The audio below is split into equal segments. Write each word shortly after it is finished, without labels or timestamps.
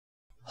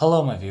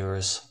Hello my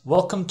viewers,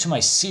 welcome to my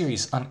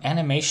series on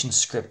animation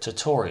script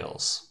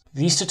tutorials.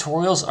 These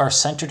tutorials are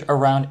centered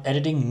around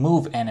editing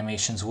move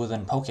animations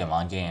within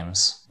Pokémon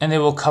games, and they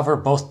will cover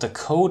both the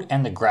code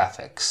and the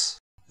graphics.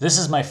 This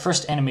is my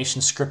first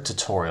animation script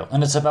tutorial,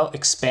 and it's about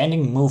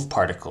expanding move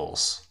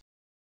particles.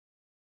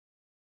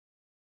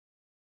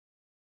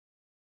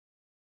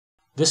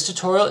 This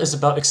tutorial is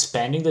about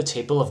expanding the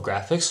table of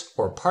graphics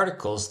or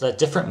particles that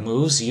different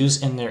moves use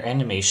in their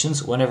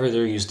animations whenever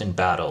they're used in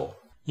battle.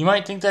 You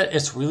might think that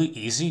it's really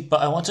easy, but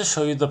I want to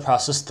show you the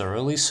process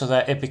thoroughly so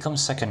that it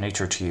becomes second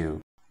nature to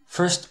you.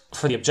 First,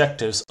 for the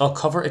objectives, I'll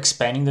cover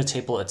expanding the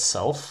table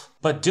itself,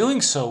 but doing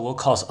so will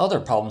cause other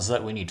problems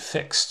that we need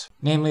fixed,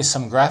 namely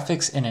some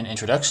graphics in an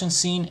introduction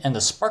scene and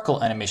the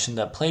sparkle animation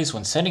that plays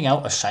when sending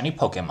out a shiny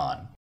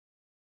Pokémon.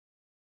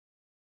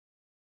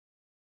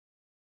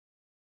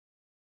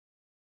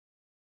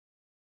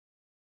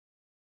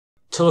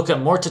 To look at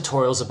more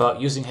tutorials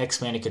about using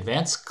Hex Maniac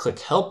Advance, click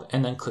Help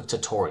and then click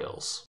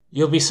Tutorials.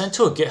 You'll be sent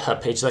to a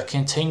GitHub page that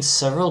contains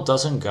several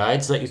dozen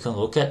guides that you can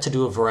look at to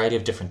do a variety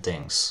of different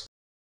things.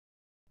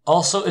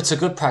 Also, it's a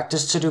good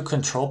practice to do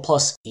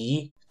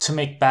Ctrl+E to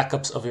make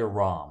backups of your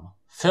ROM.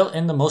 Fill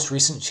in the most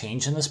recent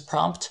change in this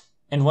prompt,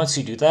 and once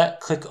you do that,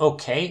 click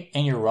OK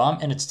and your ROM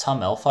and its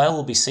 .toml file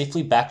will be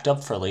safely backed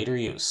up for later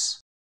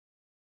use.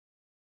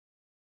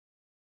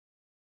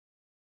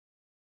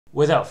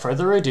 Without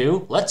further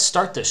ado, let's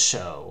start this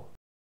show.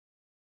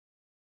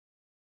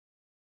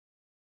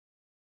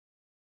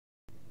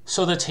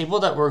 So the table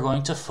that we're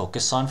going to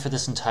focus on for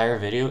this entire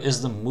video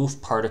is the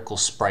Move Particle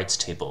Sprites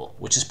table,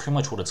 which is pretty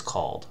much what it's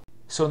called.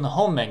 So in the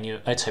home menu,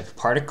 I type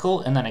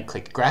Particle and then I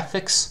click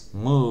Graphics,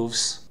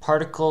 Moves,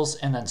 Particles,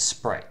 and then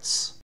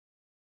Sprites.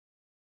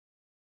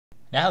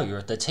 Now you're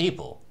at the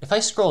table. If I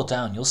scroll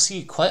down, you'll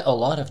see quite a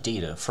lot of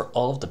data for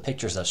all of the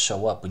pictures that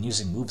show up when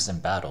using moves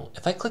in battle.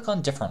 If I click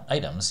on different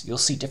items, you'll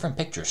see different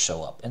pictures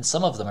show up, and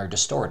some of them are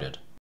distorted.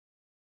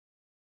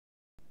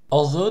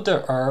 Although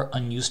there are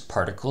unused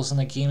particles in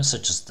the game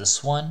such as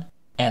this one,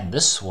 and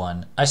this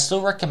one, I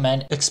still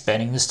recommend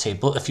expanding this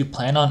table if you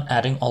plan on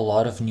adding a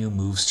lot of new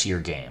moves to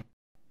your game.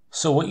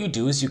 So what you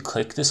do is you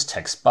click this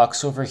text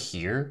box over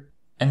here,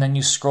 and then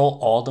you scroll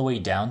all the way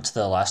down to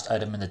the last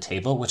item in the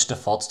table, which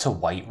defaults to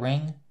white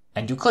ring,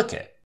 and you click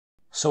it.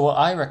 So what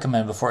I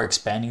recommend before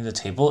expanding the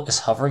table is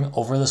hovering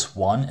over this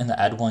 1 in the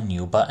Add One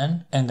New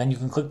button, and then you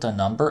can click the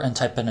number and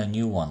type in a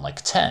new one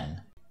like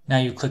 10. Now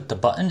you click the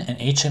button and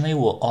HMA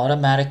will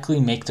automatically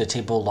make the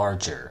table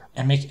larger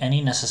and make any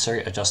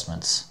necessary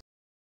adjustments.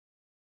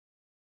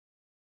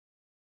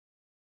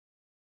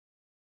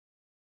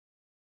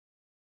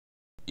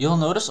 You'll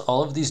notice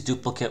all of these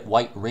duplicate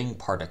white ring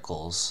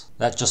particles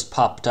that just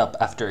popped up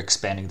after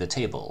expanding the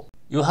table.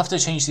 You'll have to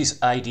change these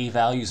ID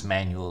values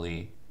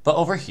manually, but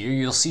over here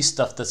you'll see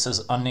stuff that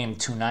says unnamed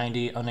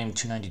 290, unnamed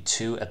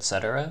 292,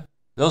 etc.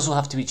 Those will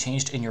have to be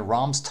changed in your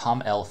ROM's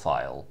 .toml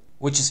file,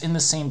 which is in the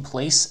same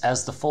place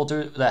as the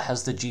folder that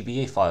has the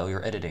GBA file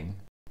you're editing.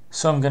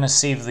 So I'm going to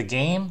save the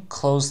game,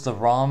 close the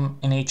ROM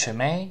in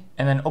HMA,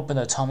 and then open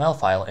the .toml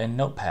file in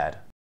Notepad.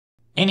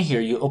 In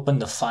here, you open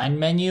the Find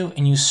menu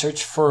and you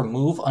search for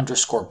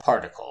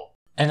move_particle.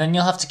 And then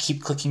you'll have to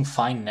keep clicking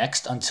Find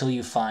Next until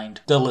you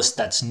find the list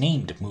that's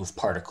named Move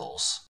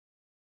Particles.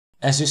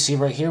 As you see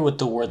right here with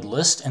the word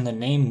list and the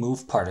name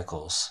Move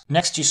Particles.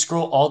 Next, you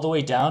scroll all the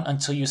way down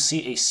until you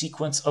see a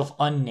sequence of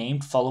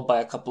unnamed followed by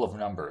a couple of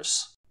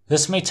numbers.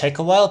 This may take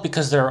a while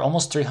because there are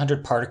almost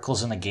 300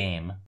 particles in the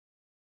game.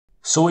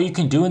 So what you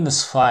can do in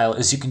this file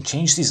is you can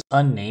change these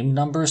unnamed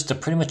numbers to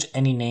pretty much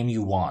any name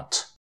you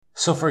want.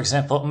 So for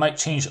example, it might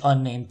change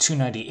unnamed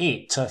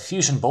 298 to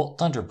Fusion Bolt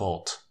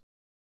Thunderbolt.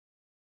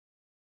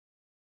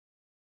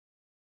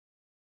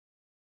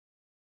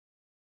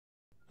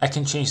 I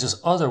can change this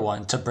other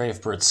one to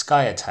Brave Bird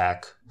Sky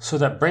Attack, so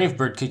that Brave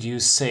Bird could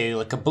use, say,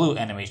 like a blue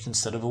animation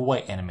instead of a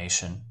white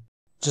animation.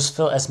 Just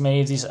fill as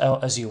many of these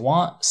out as you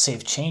want,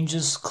 save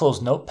changes,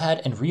 close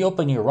Notepad, and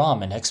reopen your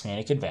ROM in Hex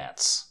Maniac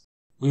Advance.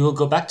 We will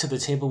go back to the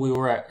table we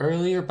were at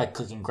earlier by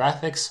clicking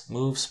Graphics,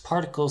 Moves,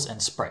 Particles,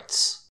 and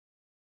Sprites.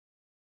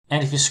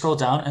 And if you scroll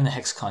down in the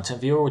Hex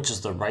Content Viewer, which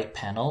is the right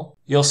panel,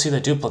 you'll see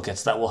the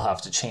duplicates that we'll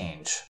have to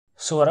change.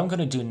 So what I'm going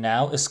to do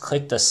now is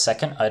click the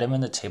second item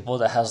in the table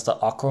that has the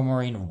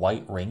aquamarine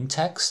white ring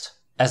text,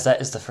 as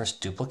that is the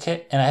first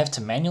duplicate, and I have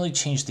to manually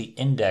change the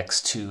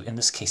index to, in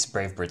this case,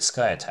 Brave Bird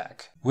Sky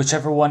Attack,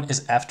 whichever one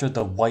is after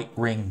the white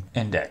ring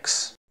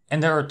index.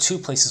 And there are two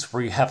places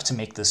where you have to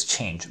make this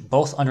change,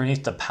 both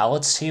underneath the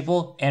palettes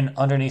table and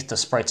underneath the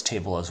sprites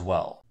table as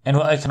well. And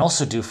what I can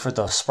also do for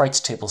the sprites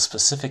table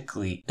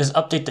specifically is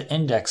update the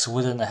index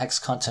within the Hex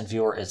Content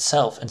Viewer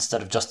itself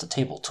instead of just the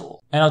table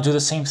tool. And I'll do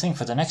the same thing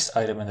for the next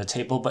item in the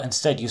table, but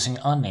instead using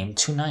unnamed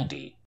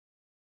 290.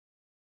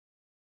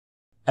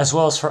 As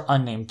well as for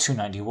unnamed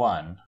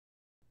 291.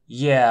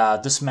 Yeah,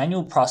 this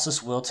manual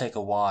process will take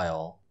a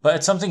while, but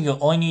it's something you'll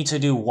only need to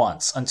do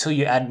once until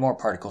you add more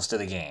particles to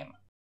the game.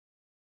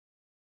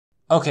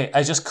 Okay,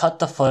 I just cut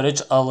the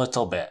footage a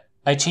little bit.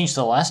 I changed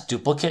the last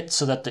duplicate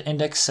so that the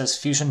index says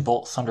Fusion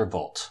Bolt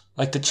Thunderbolt,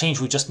 like the change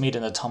we just made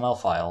in the .toml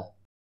file.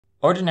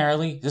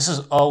 Ordinarily, this is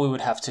all we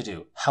would have to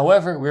do.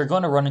 However, we're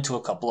going to run into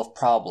a couple of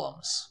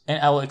problems, and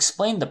I will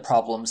explain the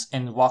problems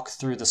and walk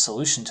through the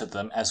solution to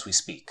them as we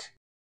speak.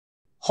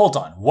 Hold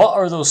on, what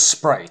are those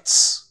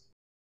sprites?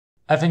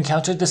 I've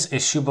encountered this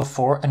issue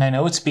before, and I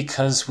know it's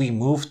because we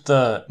moved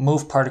the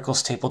Move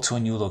Particles table to a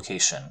new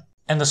location.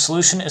 And the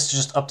solution is to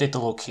just update the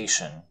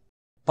location.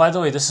 By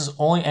the way, this is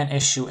only an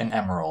issue in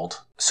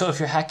Emerald. So if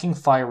you're hacking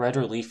Fire Red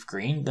or Leaf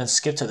Green, then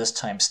skip to this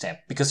timestamp,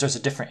 because there's a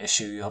different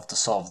issue you have to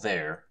solve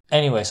there.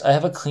 Anyways, I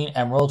have a clean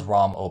Emerald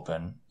ROM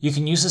open. You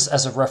can use this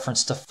as a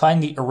reference to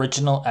find the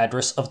original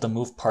address of the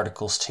Move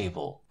Particles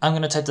table. I'm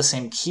going to type the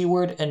same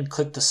keyword and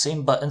click the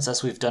same buttons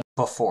as we've done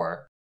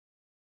before.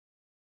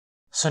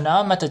 So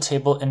now I'm at the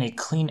table in a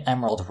clean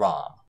Emerald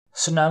ROM.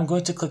 So now I'm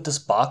going to click this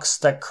box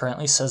that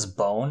currently says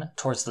bone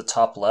towards the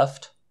top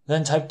left,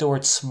 then type the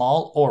word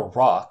small or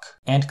rock,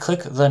 and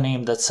click the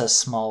name that says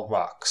small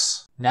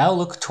rocks. Now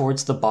look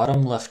towards the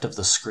bottom left of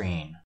the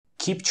screen.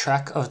 Keep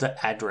track of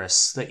the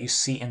address that you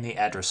see in the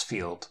address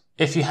field.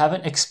 If you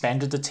haven't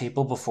expanded the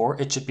table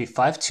before, it should be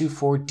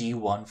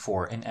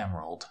 524D14 in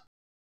Emerald.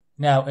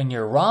 Now in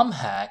your ROM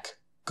hack,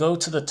 go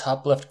to the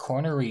top left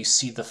corner where you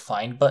see the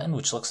find button,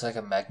 which looks like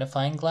a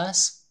magnifying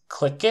glass.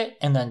 Click it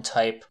and then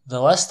type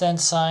the less than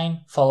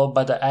sign followed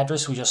by the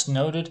address we just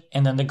noted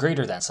and then the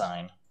greater than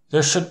sign.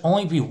 There should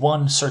only be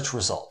one search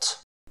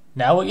result.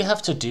 Now what you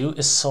have to do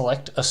is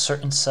select a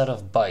certain set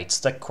of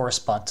bytes that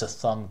correspond to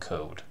thumb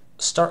code.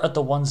 Start at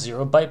the 10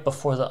 byte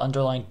before the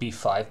underlined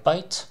B5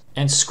 byte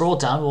and scroll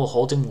down while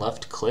holding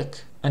left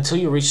click until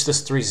you reach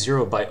this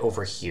 30 byte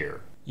over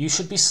here. You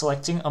should be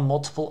selecting a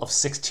multiple of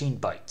 16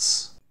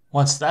 bytes.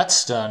 Once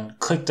that's done,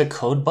 click the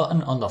code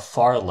button on the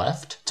far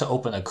left to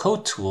open a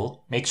code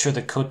tool, make sure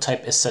the code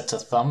type is set to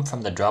thumb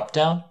from the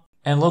dropdown,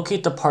 and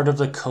locate the part of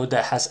the code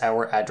that has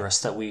our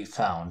address that we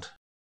found.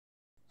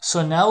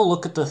 So now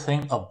look at the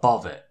thing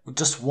above it,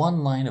 just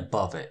one line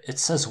above it. It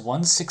says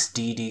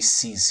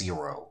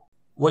 16DDC0.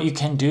 What you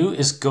can do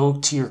is go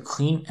to your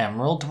clean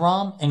Emerald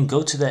ROM and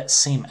go to that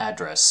same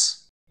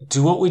address.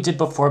 Do what we did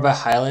before by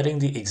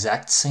highlighting the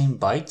exact same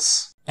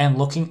bytes. And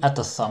looking at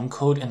the thumb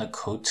code in the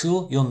code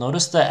tool, you'll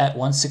notice that at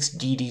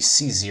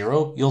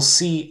 16DDC0, you'll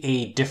see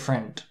a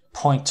different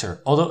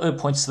pointer, although it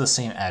points to the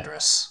same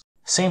address.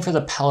 Same for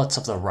the palettes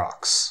of the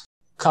rocks.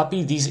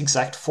 Copy these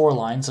exact 4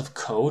 lines of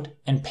code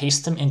and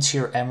paste them into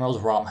your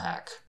Emerald ROM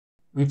hack,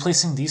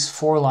 replacing these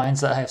 4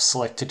 lines that I have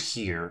selected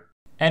here.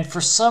 And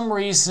for some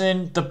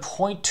reason, the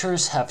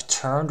pointers have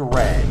turned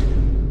red.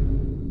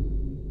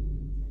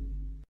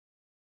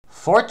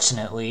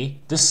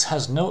 Fortunately, this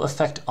has no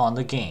effect on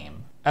the game,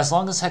 as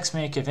long as Hex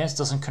Maniac Advance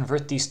doesn't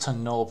convert these to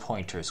null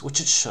pointers, which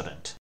it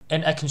shouldn't.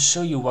 And I can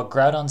show you what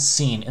Groudon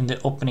Scene in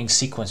the opening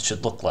sequence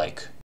should look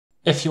like.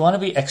 If you want to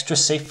be extra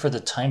safe for the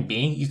time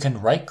being, you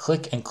can right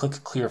click and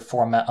click clear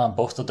format on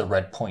both of the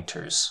red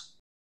pointers.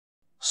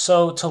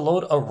 So to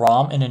load a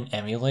ROM in an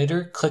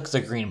emulator, click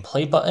the green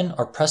play button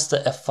or press the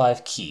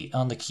F5 key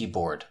on the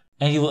keyboard,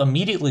 and you will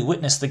immediately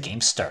witness the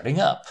game starting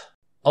up.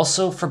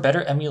 Also, for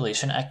better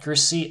emulation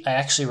accuracy, I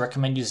actually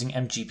recommend using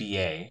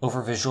MGBA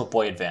over Visual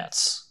Boy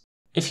Advance.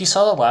 If you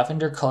saw the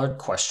lavender colored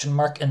question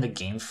mark in the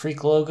Game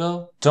Freak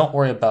logo, don't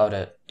worry about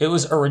it. It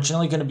was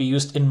originally going to be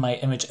used in my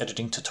image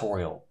editing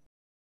tutorial.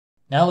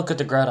 Now look at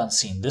the Groudon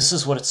scene. This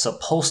is what it's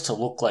supposed to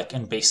look like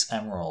in base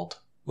Emerald.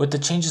 With the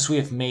changes we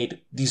have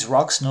made, these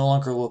rocks no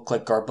longer look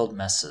like garbled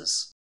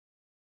messes.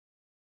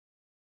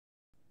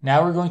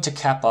 Now we're going to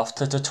cap off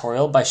the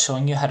tutorial by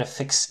showing you how to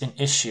fix an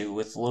issue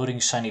with loading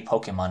shiny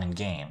Pokémon in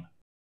game.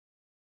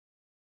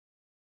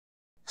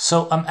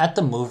 So I'm at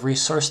the move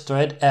resource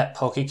thread at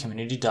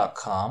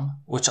pokecommunity.com,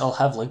 which I'll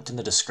have linked in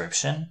the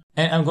description,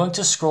 and I'm going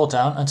to scroll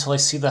down until I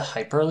see the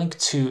hyperlink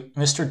to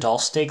Mr.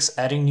 Dollsteak's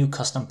Adding New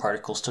Custom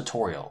Particles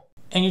tutorial.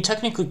 And you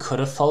technically could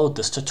have followed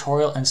this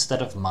tutorial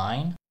instead of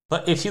mine,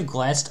 but if you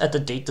glanced at the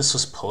date this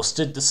was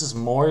posted, this is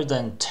more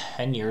than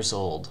 10 years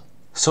old.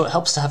 So it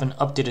helps to have an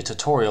updated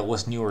tutorial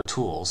with newer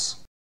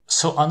tools.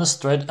 So on this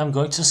thread, I'm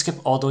going to skip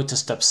all the way to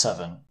step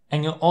 7.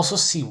 And you'll also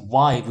see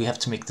why we have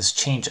to make this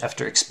change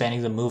after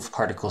expanding the Move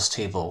Particles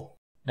table.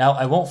 Now,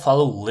 I won't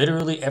follow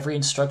literally every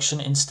instruction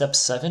in step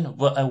 7.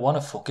 What I want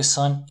to focus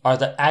on are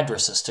the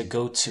addresses to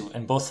go to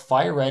in both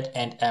Fire Red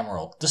and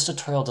Emerald. This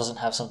tutorial doesn't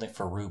have something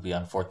for Ruby,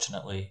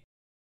 unfortunately.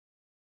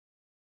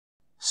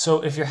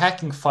 So if you're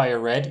hacking Fire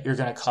Red, you're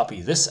going to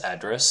copy this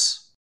address.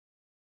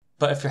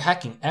 But if you're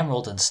hacking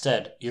Emerald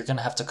instead, you're going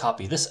to have to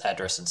copy this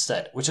address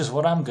instead, which is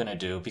what I'm going to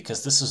do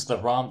because this is the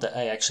ROM that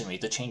I actually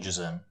made the changes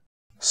in.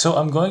 So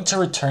I'm going to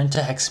return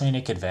to Hex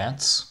Maniac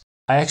Advance.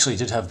 I actually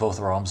did have both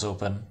ROMs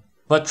open.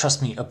 But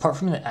trust me, apart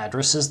from the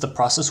addresses, the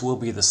process will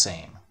be the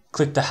same.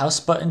 Click the house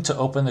button to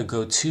open the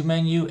Go To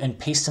menu and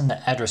paste in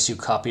the address you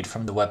copied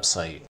from the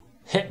website.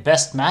 Hit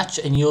Best Match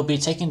and you'll be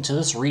taken to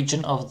this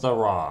region of the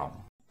ROM.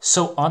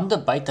 So on the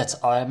byte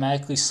that's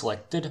automatically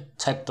selected,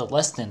 type the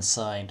less than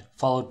sign,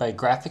 followed by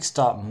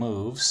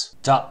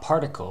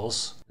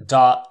graphics.moves.particles,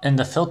 and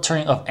the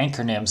filtering of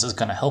anchor names is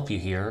going to help you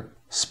here,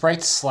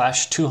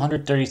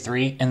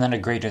 sprites/233 and then a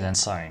greater than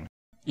sign.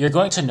 You're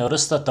going to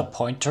notice that the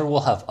pointer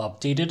will have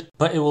updated,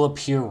 but it will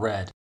appear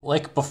red.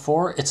 Like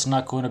before, it's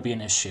not going to be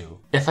an issue.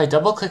 If I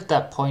double click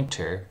that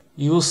pointer,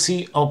 you will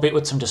see, albeit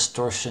with some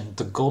distortion,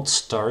 the gold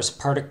stars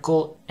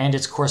particle and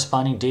its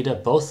corresponding data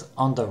both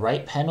on the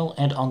right panel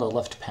and on the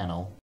left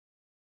panel.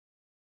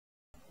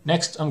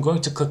 Next, I'm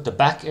going to click the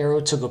back arrow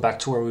to go back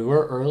to where we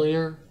were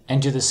earlier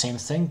and do the same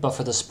thing, but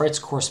for the sprite's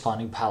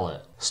corresponding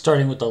palette.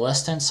 Starting with the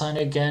less than sign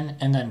again,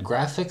 and then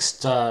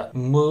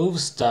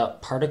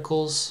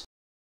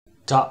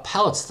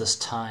graphics.moves.particles.palettes this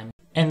time,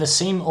 and the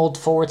same old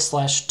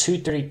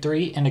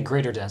 /233 and a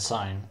greater than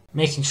sign,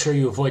 making sure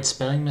you avoid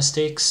spelling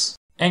mistakes.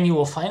 And you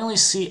will finally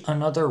see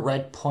another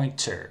red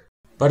pointer.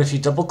 But if you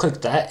double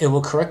click that, it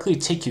will correctly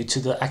take you to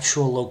the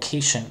actual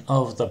location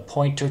of the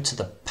pointer to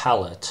the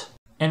palette.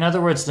 In other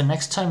words, the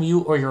next time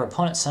you or your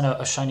opponent send out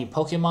a shiny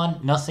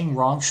Pokemon, nothing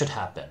wrong should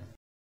happen.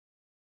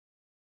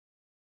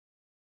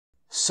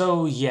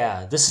 So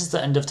yeah, this is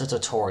the end of the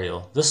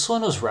tutorial. This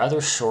one was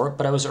rather short,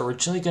 but I was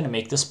originally going to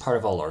make this part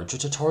of a larger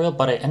tutorial,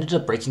 but I ended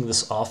up breaking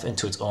this off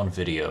into its own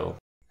video.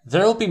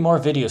 There will be more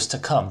videos to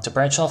come to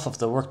branch off of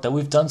the work that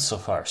we've done so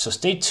far, so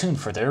stay tuned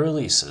for their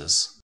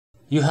releases.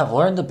 You have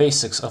learned the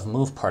basics of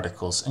move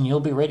particles, and you'll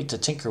be ready to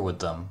tinker with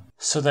them,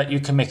 so that you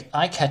can make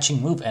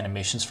eye-catching move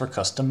animations for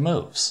custom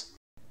moves.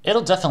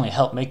 It'll definitely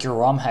help make your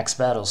ROM hacks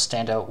battles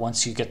stand out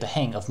once you get the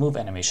hang of move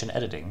animation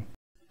editing.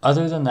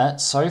 Other than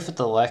that, sorry for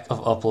the lack of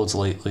uploads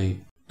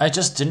lately. I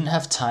just didn't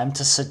have time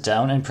to sit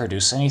down and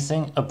produce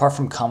anything apart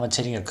from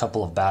commentating a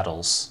couple of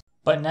battles.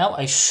 But now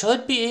I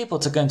should be able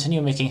to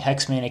continue making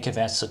Hex Maniac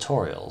Advance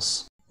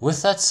tutorials.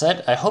 With that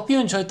said, I hope you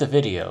enjoyed the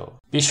video.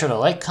 Be sure to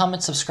like,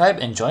 comment, subscribe,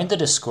 and join the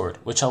Discord,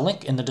 which I'll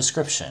link in the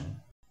description.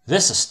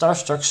 This is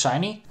Starstruck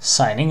Shiny,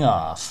 signing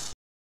off.